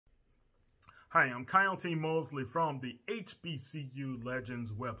Hi, I'm Kyle T. Mosley from the HBCU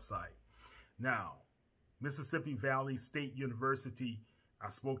Legends website. Now, Mississippi Valley State University,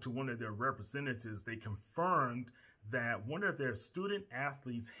 I spoke to one of their representatives. They confirmed that one of their student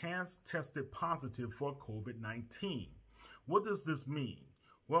athletes has tested positive for COVID-19. What does this mean?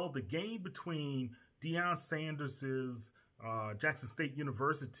 Well, the game between Deion Sanders's Jackson State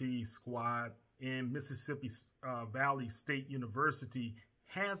University squad and Mississippi Valley State University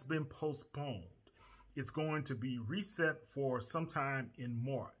has been postponed. It's going to be reset for sometime in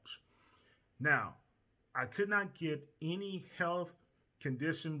March. Now, I could not get any health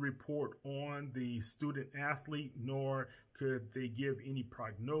condition report on the student athlete, nor could they give any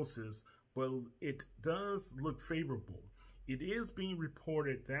prognosis, but it does look favorable. It is being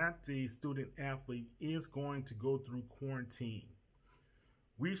reported that the student athlete is going to go through quarantine.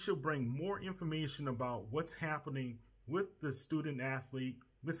 We shall bring more information about what's happening with the student athlete,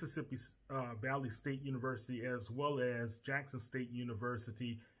 Mississippi Valley State University, as well as Jackson State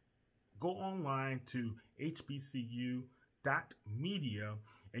University. Go online to hbcu.media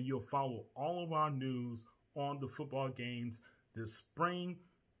and you'll follow all of our news on the football games this spring,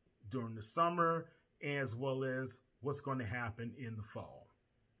 during the summer, as well as what's going to happen in the fall.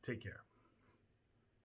 Take care.